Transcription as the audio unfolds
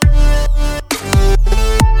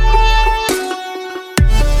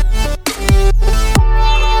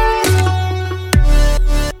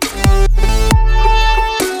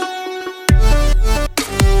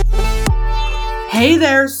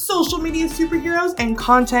superheroes and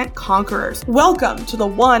content conquerors. Welcome to the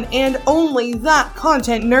one and only That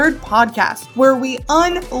Content Nerd podcast, where we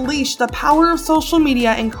unleash the power of social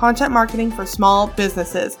media and content marketing for small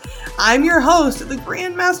businesses. I'm your host, the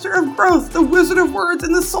Grandmaster of Growth, the Wizard of Words,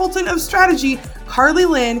 and the Sultan of Strategy, Carly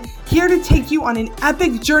Lynn, here to take you on an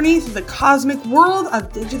epic journey through the cosmic world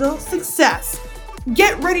of digital success.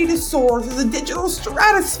 Get ready to soar through the digital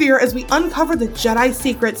stratosphere as we uncover the Jedi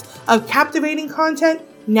secrets of captivating content,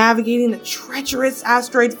 navigating the treacherous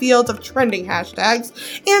asteroid fields of trending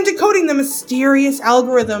hashtags, and decoding the mysterious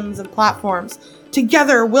algorithms of platforms.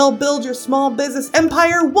 Together, we'll build your small business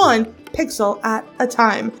empire one pixel at a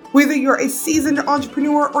time. Whether you're a seasoned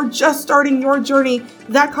entrepreneur or just starting your journey,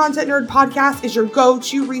 That Content Nerd podcast is your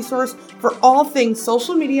go-to resource for all things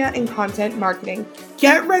social media and content marketing.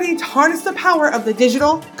 Get ready to harness the power of the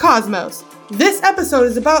digital cosmos. This episode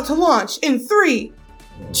is about to launch in 3,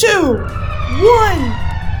 2, 1.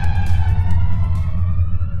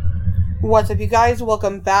 What's up, you guys?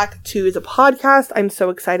 Welcome back to the podcast. I'm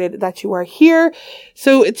so excited that you are here.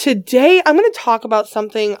 So today I'm going to talk about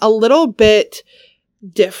something a little bit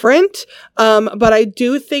different, but I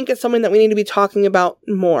do think it's something that we need to be talking about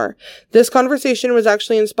more. This conversation was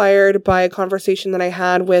actually inspired by a conversation that I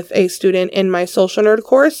had with a student in my social nerd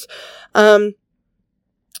course,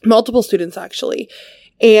 multiple students actually,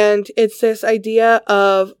 and it's this idea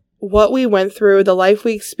of what we went through, the life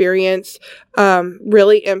we experience,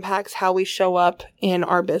 really impacts how we show up in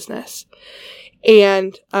our business.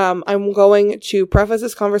 And I'm going to preface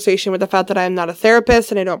this conversation with the fact that I'm not a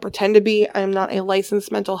therapist and I don't pretend to be. I'm not a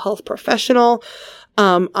licensed mental health professional.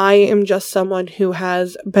 I am just someone who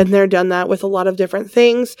has been there, done that with a lot of different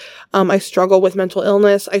things. I struggle with mental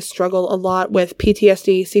illness. I struggle a lot with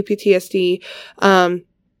PTSD, CPTSD,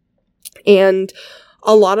 and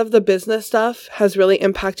a lot of the business stuff has really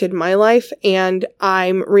impacted my life, and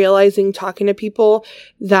I'm realizing, talking to people,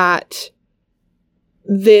 that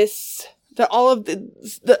all of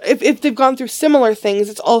if they've gone through similar things,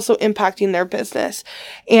 it's also impacting their business.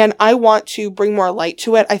 And I want to bring more light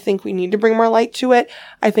to it. I think we need to bring more light to it.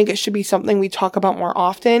 I think it should be something we talk about more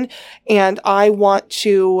often. And I want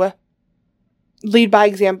to lead by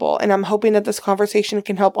example. And I'm hoping that this conversation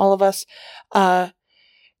can help all of us,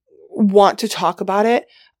 want to talk about it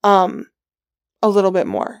a little bit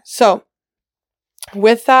more. So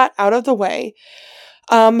with that out of the way,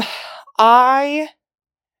 I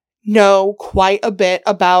know quite a bit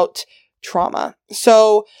about trauma.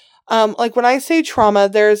 So like when I say trauma,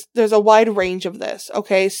 there's a wide range of this.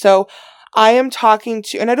 Okay, so I am talking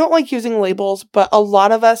to, and I don't like using labels, but a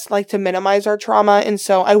lot of us like to minimize our trauma, and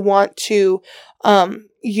so I want to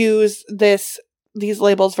use these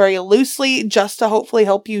labels very loosely, just to hopefully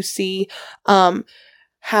help you see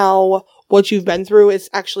how what you've been through is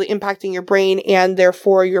actually impacting your brain and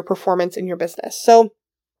therefore your performance in your business. So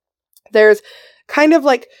there's kind of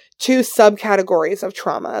like two subcategories of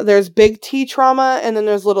trauma. There's big T trauma and then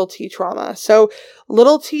there's little t trauma. So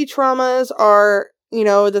little t traumas are,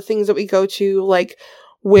 the things that we go to like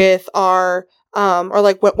with our or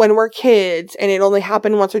like when we're kids and it only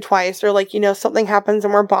happened once or twice, or like, something happens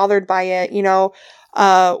and we're bothered by it,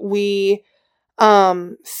 we,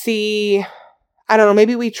 see, I don't know,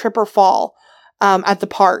 maybe we trip or fall, at the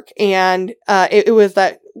park, and, it was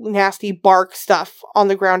that nasty bark stuff on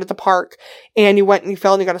the ground at the park, and you went and you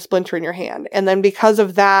fell and you got a splinter in your hand. And then because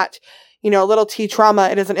of that, little T trauma,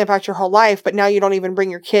 it doesn't impact your whole life, but now you don't even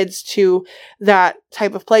bring your kids to that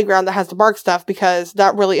type of playground that has the bark stuff because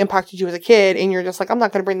that really impacted you as a kid. And you're just like, I'm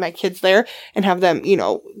not going to bring my kids there and have them,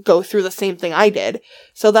 go through the same thing I did.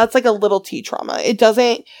 So that's like a little T trauma. It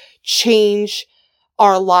doesn't change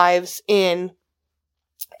our lives in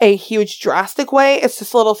a huge drastic way. It's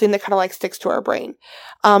just a little thing that kind of like sticks to our brain.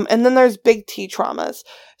 And then there's big T traumas.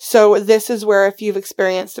 So this is where if you've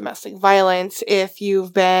experienced domestic violence, if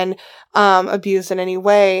you've been abused in any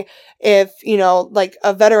way, if, like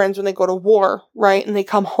veterans when they go to war, right, and they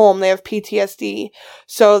come home, they have PTSD.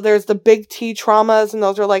 So there's the big T traumas, and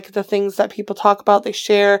those are like the things that people talk about, they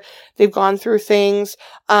share, they've gone through things.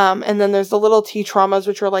 And then there's the little T traumas,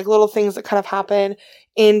 which are like little things that kind of happen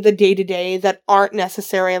in the day-to-day that aren't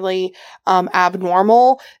necessarily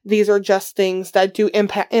abnormal. These are just things that do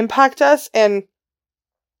impact us, and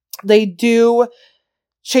they do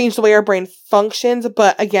change the way our brain functions,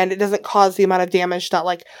 but again, it doesn't cause the amount of damage that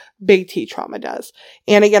like big T trauma does.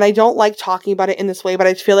 And again, I don't like talking about it in this way, but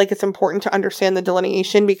I feel like it's important to understand the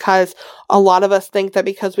delineation, because a lot of us think that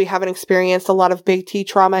because we haven't experienced a lot of big T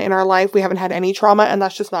trauma in our life, we haven't had any trauma, and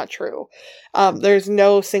that's just not true. There's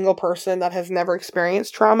no single person that has never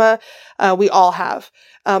experienced trauma. We all have.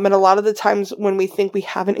 And a lot of the times when we think we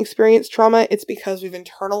haven't experienced trauma, it's because we've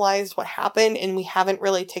internalized what happened and we haven't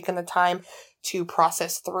really taken the time to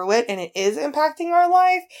process through it, and it is impacting our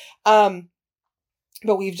life.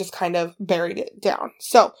 But we've just kind of buried it down.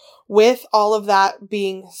 So with all of that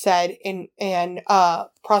being said and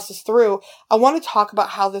processed through, I want to talk about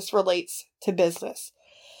how this relates to business.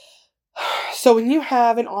 So when you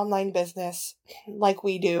have an online business like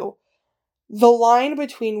we do, the line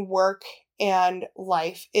between work and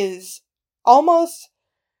life is almost,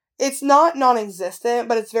 it's not non-existent,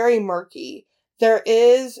 but it's very murky. There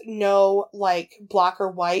is no like black or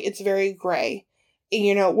white. It's very gray.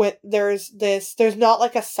 You know, when there's not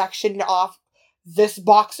like a section off, this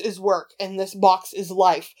box is work and this box is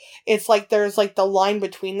life. It's like there's like the line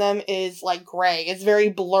between them is like gray. It's very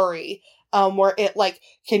blurry, where it like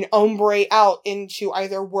can ombre out into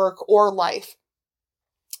either work or life.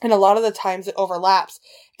 And a lot of the times it overlaps.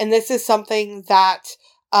 And this is something that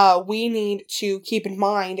we need to keep in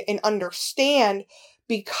mind and understand,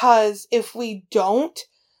 because if we don't,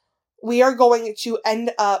 we are going to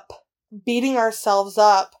end up beating ourselves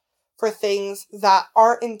up for things that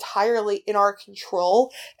aren't entirely in our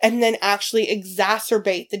control, and then actually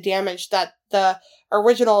exacerbate the damage that the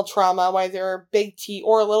original trauma, whether big T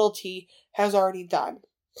or little t, has already done.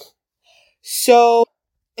 So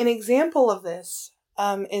an example of this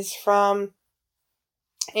is from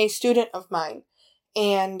a student of mine,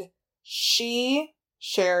 and she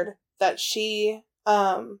shared that she,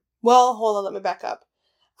 hold on, let me back up.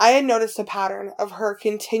 I had noticed a pattern of her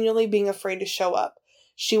continually being afraid to show up.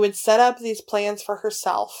 She would set up these plans for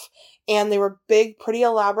herself, and they were big, pretty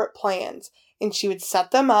elaborate plans, and she would set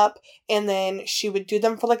them up, and then she would do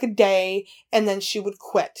them for like a day, and then she would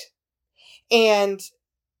quit. And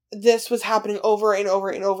this was happening over and over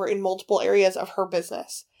and over in multiple areas of her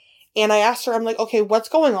business. And I asked her, I'm like, okay, what's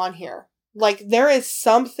going on here? Like, there is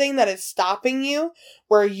something that is stopping you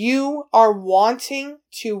where you are wanting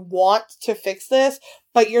to fix this,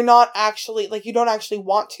 but you're not actually, like, you don't actually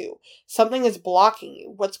want to. Something is blocking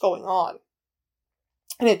you. What's going on?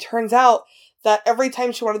 And it turns out that every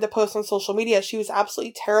time she wanted to post on social media, she was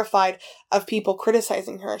absolutely terrified of people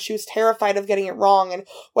criticizing her. She was terrified of getting it wrong, and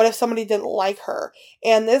what if somebody didn't like her?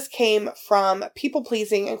 And this came from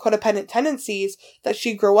people-pleasing and codependent tendencies that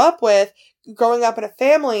she grew up with, growing up in a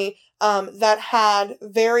family that had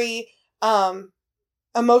very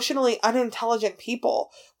emotionally unintelligent people,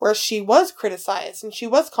 where she was criticized and she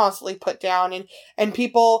was constantly put down, and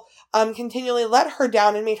people continually let her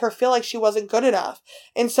down and made her feel like she wasn't good enough.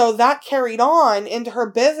 And so that carried on into her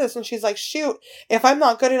business, and she's like, shoot, if I'm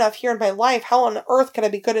not good enough here in my life, how on earth can I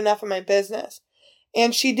be good enough in my business?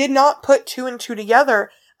 And she did not put two and two together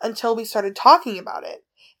until we started talking about it.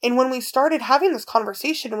 And when we started having this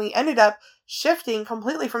conversation, we ended up shifting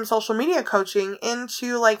completely from social media coaching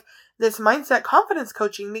into like this mindset confidence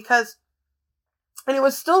coaching, and it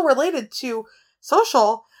was still related to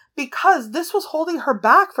social, because this was holding her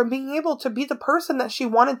back from being able to be the person that she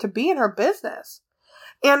wanted to be in her business.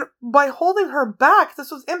 And by holding her back, this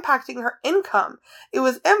was impacting her income. It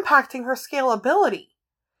was impacting her scalability.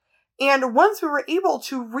 And once we were able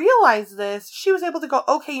to realize this, she was able to go,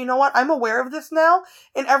 okay, you know what? I'm aware of this now.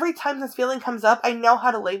 And every time this feeling comes up, I know how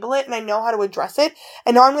to label it and I know how to address it.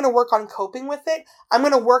 And now I'm going to work on coping with it. I'm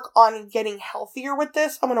going to work on getting healthier with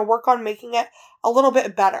this. I'm going to work on making it a little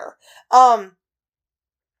bit better.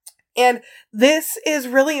 And this is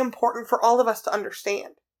really important for all of us to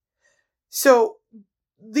understand. So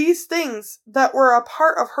these things that were a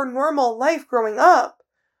part of her normal life growing up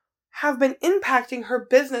have been impacting her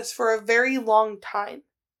business for a very long time.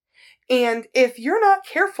 And if you're not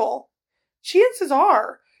careful, chances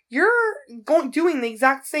are you're doing the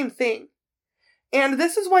exact same thing. And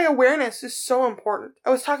this is why awareness is so important.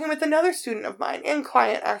 I was talking with another student of mine and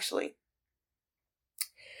client, actually.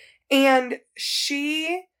 And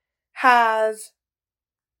she's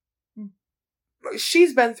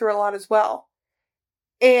been through a lot as well.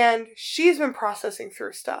 And she's been processing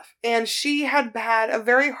through stuff. And she had a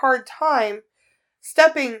very hard time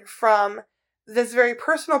stepping from this very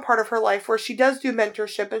personal part of her life where she does do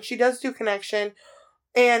mentorship and she does do connection,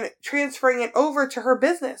 and transferring it over to her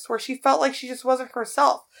business where she felt like she just wasn't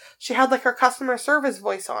herself. She had like her customer service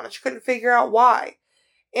voice on and she couldn't figure out why.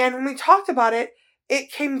 And when we talked about it,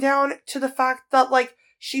 it came down to the fact that like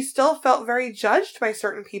she still felt very judged by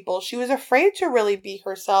certain people. She was afraid to really be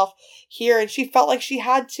herself here, and she felt like she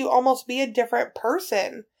had to almost be a different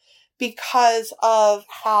person because of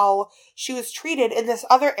how she was treated in this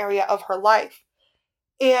other area of her life.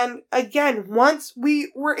 And again, once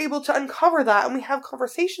we were able to uncover that and we have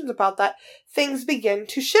conversations about that, things begin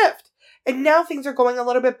to shift. And now things are going a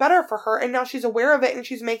little bit better for her, and now she's aware of it and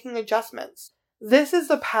she's making adjustments. This is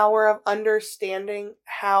the power of understanding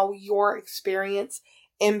how your experience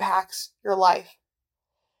impacts your life.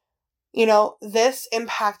 You know, this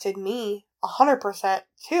impacted me 100%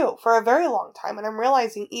 too for a very long time. And I'm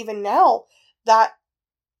realizing even now that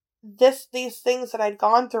these things that I'd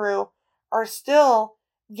gone through are still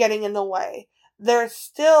getting in the way. They're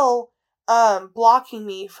still blocking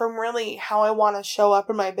me from really how I want to show up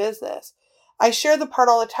in my business. I share the part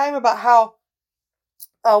all the time about how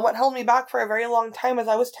what held me back for a very long time is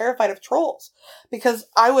I was terrified of trolls, because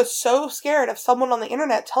I was so scared of someone on the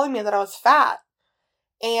internet telling me that I was fat.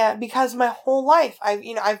 And because my whole life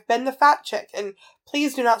I've been the fat chick, and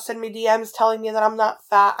please do not send me DMs telling me that I'm not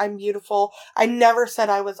fat, I'm beautiful. I never said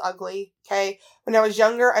I was ugly, okay? When I was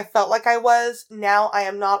younger, I felt like I was. Now I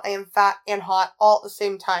am not. I am fat and hot all at the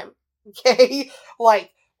same time, okay?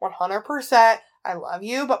 Like 100%. I love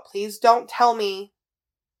you, but please don't tell me.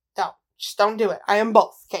 No, just don't do it. I am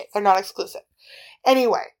both, okay? They're not exclusive.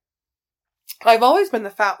 Anyway, I've always been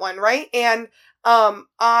the fat one, right? And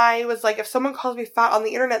I was like, if someone calls me fat on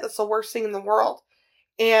the internet, that's the worst thing in the world.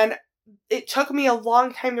 And it took me a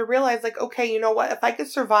long time to realize, like, okay, you know what? If I could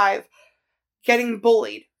survive getting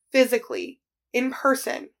bullied physically, in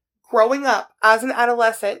person, growing up as an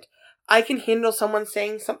adolescent, I can handle someone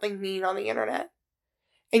saying something mean on the internet.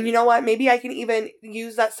 And you know what? Maybe I can even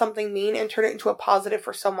use that something mean and turn it into a positive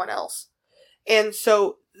for someone else. And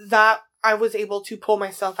so that I was able to pull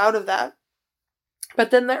myself out of that. But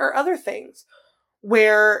then there are other things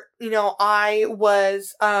where, I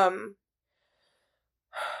was, I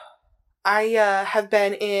have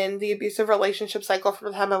been in the abusive relationship cycle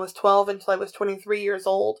from the time I was 12 until I was 23 years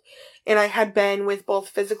old. And I had been with both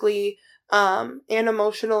physically, and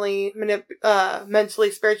emotionally,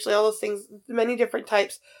 mentally, spiritually, all those things, many different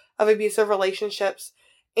types of abusive relationships.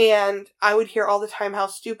 And I would hear all the time how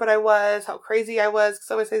stupid I was, how crazy I was,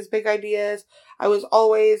 because I always had these big ideas. I was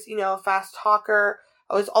always, a fast talker.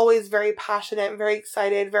 I was always very passionate, very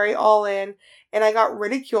excited, very all in. And I got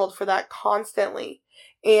ridiculed for that constantly.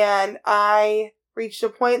 And I reached a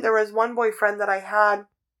point, there was one boyfriend that I had,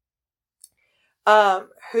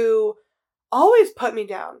 who always put me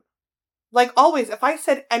down. Like always, if I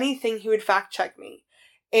said anything, he would fact check me.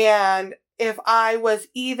 And if I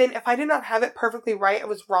did not have it perfectly right, I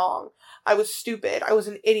was wrong. I was stupid. I was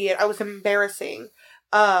an idiot. I was embarrassing.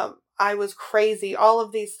 I was crazy. All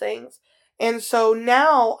of these things. And so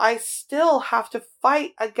now I still have to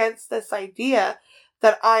fight against this idea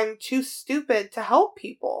that I'm too stupid to help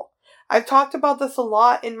people. I've talked about this a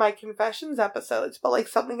lot in my confessions episodes, but like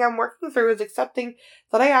something I'm working through is accepting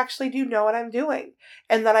that I actually do know what I'm doing,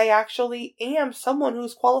 and that I actually am someone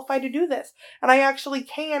who's qualified to do this, and I actually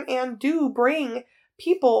can and do bring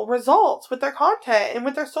people results with their content and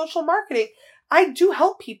with their social marketing. I do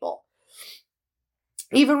help people.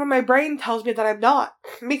 Even when my brain tells me that I'm not.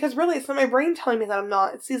 Because really, it's not my brain telling me that I'm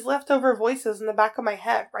not. It's these leftover voices in the back of my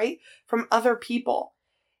head, right? From other people.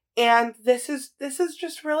 And this is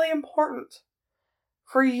just really important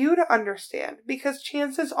for you to understand. Because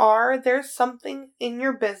chances are there's something in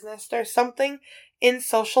your business, there's something in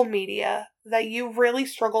social media that you really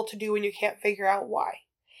struggle to do and you can't figure out why.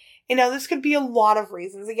 This could be a lot of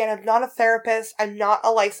reasons. Again, I'm not a therapist. I'm not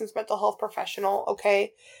a licensed mental health professional,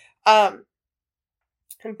 okay?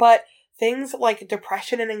 But things like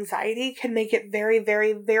depression and anxiety can make it very,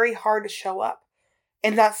 very, very hard to show up.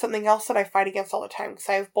 And that's something else that I fight against all the time, because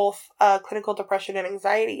I have both clinical depression and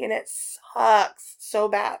anxiety, and it sucks so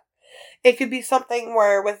bad. It could be something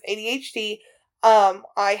where with ADHD,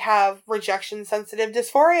 I have rejection sensitive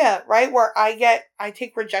dysphoria, right? Where I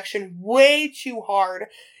take rejection way too hard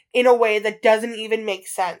in a way that doesn't even make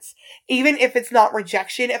sense. Even if it's not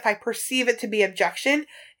rejection, if I perceive it to be rejection,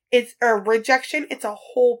 it's a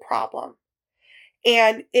whole problem.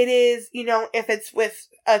 And it is, if it's with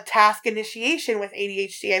a task initiation with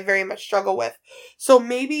ADHD, I very much struggle with. So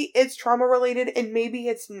maybe it's trauma related and maybe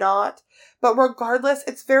it's not. But regardless,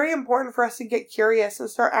 it's very important for us to get curious and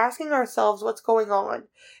start asking ourselves what's going on.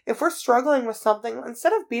 If we're struggling with something,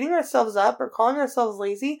 instead of beating ourselves up or calling ourselves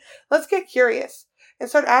lazy, let's get curious and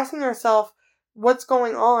start asking ourselves what's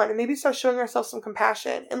going on, and maybe start showing ourselves some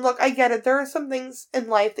compassion. And look, I get it. There are some things in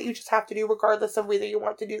life that you just have to do regardless of whether you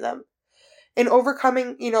want to do them. In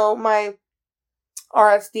overcoming, my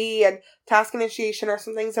RSD and task initiation are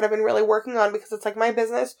some things that I've been really working on, because it's like my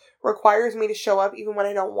business requires me to show up even when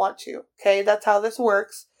I don't want to. Okay, that's how this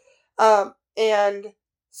works. And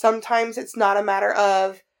sometimes it's not a matter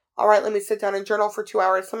of, all right, let me sit down and journal for 2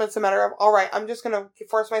 hours. Sometimes it's a matter of, all right, I'm just going to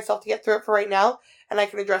force myself to get through it for right now, and I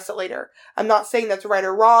can address it later. I'm not saying that's right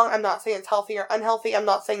or wrong. I'm not saying it's healthy or unhealthy. I'm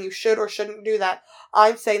not saying you should or shouldn't do that.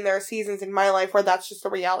 I'm saying there are seasons in my life where that's just the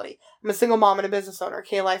reality. I'm a single mom and a business owner.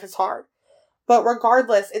 Okay, life is hard. But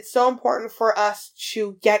regardless, it's so important for us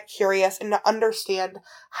to get curious and to understand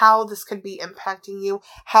how this could be impacting you,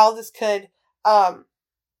 how this could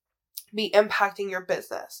be impacting your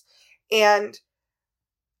business. And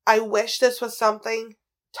I wish this was something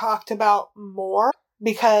talked about more,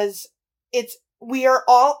 because we are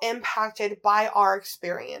all impacted by our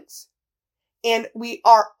experience. And we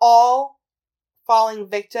are all falling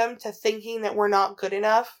victim to thinking that we're not good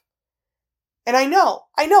enough. And I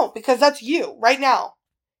know, because that's you right now.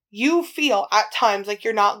 You feel at times like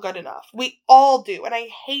you're not good enough. We all do. And I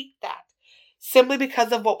hate that, simply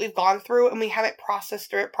because of what we've gone through and we haven't processed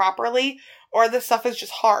through it properly, or this stuff is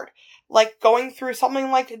just hard. Like going through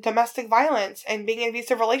something like domestic violence and being in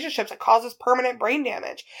abusive relationships that causes permanent brain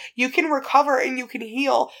damage. You can recover and you can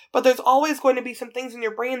heal, but there's always going to be some things in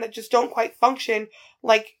your brain that just don't quite function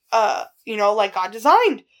like God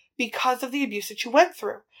designed, because of the abuse that you went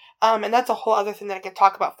through. And that's a whole other thing that I could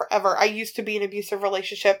talk about forever. I used to be an abusive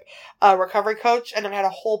relationship recovery coach, and I had a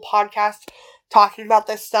whole podcast talking about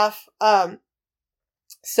this stuff.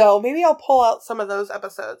 So maybe I'll pull out some of those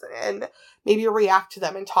episodes and maybe react to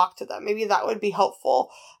them and talk to them. Maybe that would be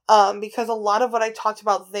helpful. Because a lot of what I talked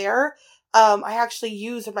about there, I actually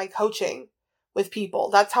use in my coaching with people.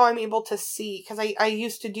 That's how I'm able to see, because I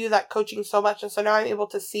used to do that coaching so much. And so now I'm able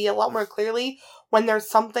to see a lot more clearly when there's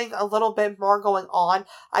something a little bit more going on.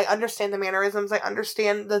 I understand the mannerisms. I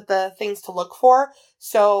understand the things to look for.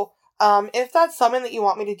 So, if that's something that you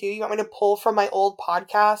want me to do, you want me to pull from my old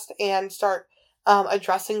podcast and start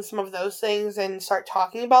addressing some of those things and start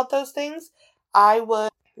talking about those things, I would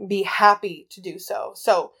be happy to do so.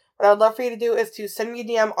 So what I would love for you to do is to send me a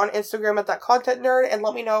DM on Instagram at That Content Nerd and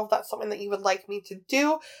let me know if that's something that you would like me to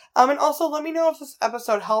do. And also let me know if this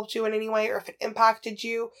episode helped you in any way, or if it impacted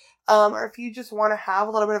you, or if you just want to have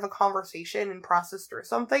a little bit of a conversation and process through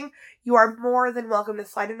something. You are more than welcome to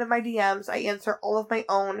slide into my DMs. I answer all of my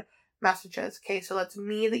own messages. Okay, so that's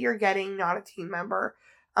me that you're getting, not a team member.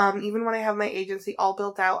 Even when I have my agency all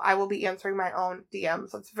built out, I will be answering my own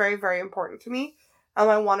DMs. That's very, very important to me.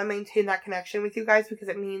 I want to maintain that connection with you guys because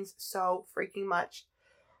it means so freaking much.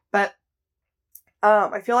 But,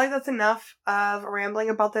 I feel like that's enough of rambling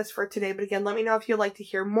about this for today. But again, let me know if you'd like to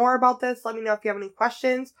hear more about this. Let me know if you have any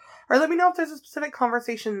questions, or let me know if there's a specific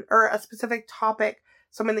conversation or a specific topic,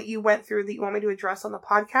 something that you went through that you want me to address on the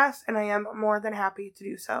podcast. And I am more than happy to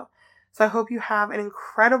do so. So I hope you have an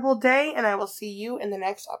incredible day, and I will see you in the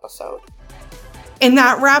next episode. And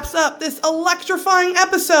that wraps up this electrifying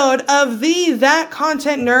episode of the That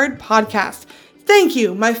Content Nerd podcast. Thank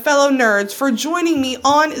you, my fellow nerds, for joining me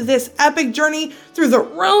on this epic journey through the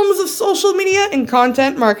realms of social media and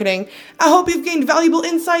content marketing. I hope you've gained valuable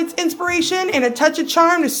insights, inspiration, and a touch of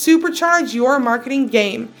charm to supercharge your marketing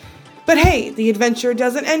game. But hey, the adventure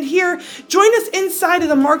doesn't end here. Join us inside of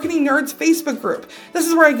the Marketing Nerds Facebook group. This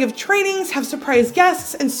is where I give trainings, have surprise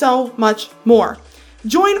guests, and so much more.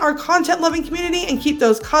 Join our content-loving community and keep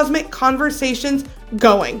those cosmic conversations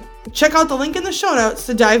going. Check out the link in the show notes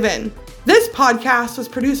to dive in. This podcast was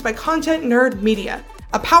produced by Content Nerd Media,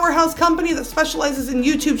 a powerhouse company that specializes in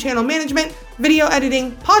YouTube channel management, video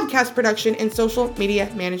editing, podcast production, and social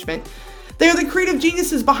media management. They are the creative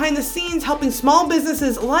geniuses behind the scenes, helping small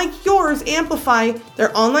businesses like yours amplify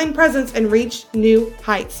their online presence and reach new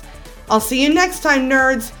heights. I'll see you next time,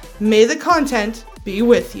 nerds. May the content be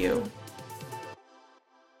with you.